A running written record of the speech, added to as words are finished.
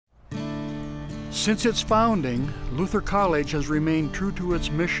Since its founding, Luther College has remained true to its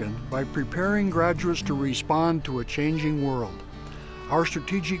mission by preparing graduates to respond to a changing world. Our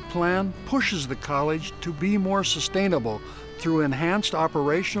strategic plan pushes the college to be more sustainable through enhanced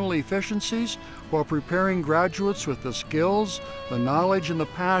operational efficiencies while preparing graduates with the skills, the knowledge, and the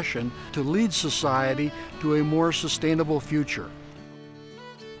passion to lead society to a more sustainable future.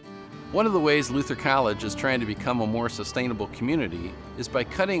 One of the ways Luther College is trying to become a more sustainable community is by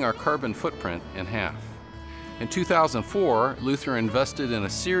cutting our carbon footprint in half. In 2004, Luther invested in a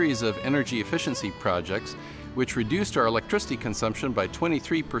series of energy efficiency projects which reduced our electricity consumption by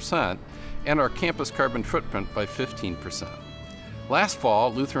 23% and our campus carbon footprint by 15%. Last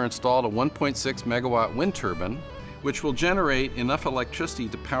fall, Luther installed a 1.6 megawatt wind turbine, which will generate enough electricity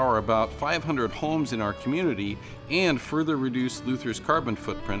to power about 500 homes in our community and further reduce Luther's carbon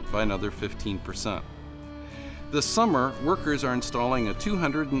footprint by another 15%. This summer, workers are installing a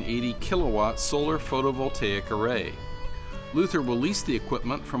 280 kilowatt solar photovoltaic array. Luther will lease the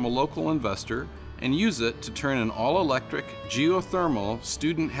equipment from a local investor and use it to turn an all-electric geothermal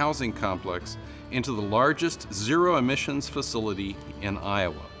student housing complex into the largest zero-emissions facility in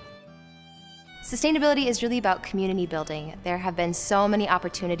Iowa. Sustainability is really about community building. There have been so many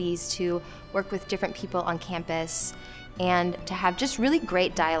opportunities to work with different people on campus and to have just really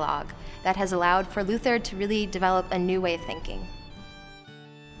great dialogue that has allowed for Luther to really develop a new way of thinking.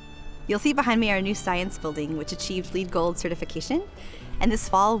 You'll see behind me our new science building, which achieved LEED Gold certification, and this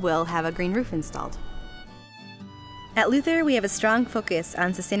fall will have a green roof installed. At Luther, we have a strong focus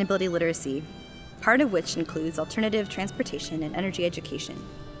on sustainability literacy, part of which includes alternative transportation and energy education.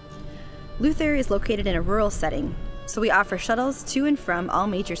 Luther is located in a rural setting, so we offer shuttles to and from all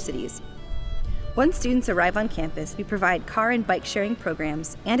major cities. Once students arrive on campus, we provide car and bike sharing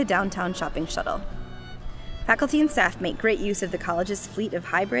programs and a downtown shopping shuttle. Faculty and staff make great use of the college's fleet of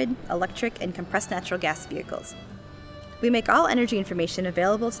hybrid, electric, and compressed natural gas vehicles. We make all energy information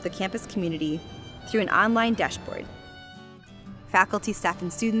available to the campus community through an online dashboard. Faculty, staff,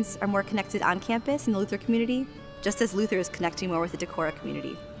 and students are more connected on campus in the Luther community, just as Luther is connecting more with the Decorah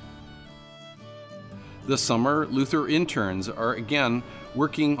community. This summer, Luther interns are again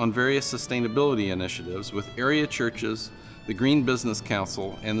working on various sustainability initiatives with area churches, the Green Business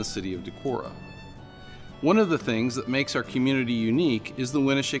Council, and the City of Decorah. One of the things that makes our community unique is the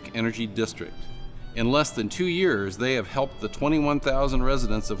Winneshiek Energy District. In less than 2 years, they have helped the 21,000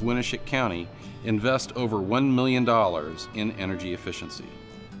 residents of Winneshiek County invest over $1 million in energy efficiency.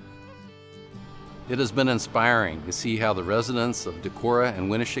 It has been inspiring to see how the residents of Decorah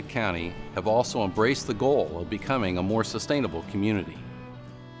and Winneshiek County have also embraced the goal of becoming a more sustainable community.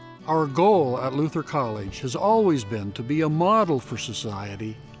 Our goal at Luther College has always been to be a model for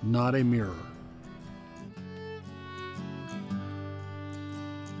society, not a mirror.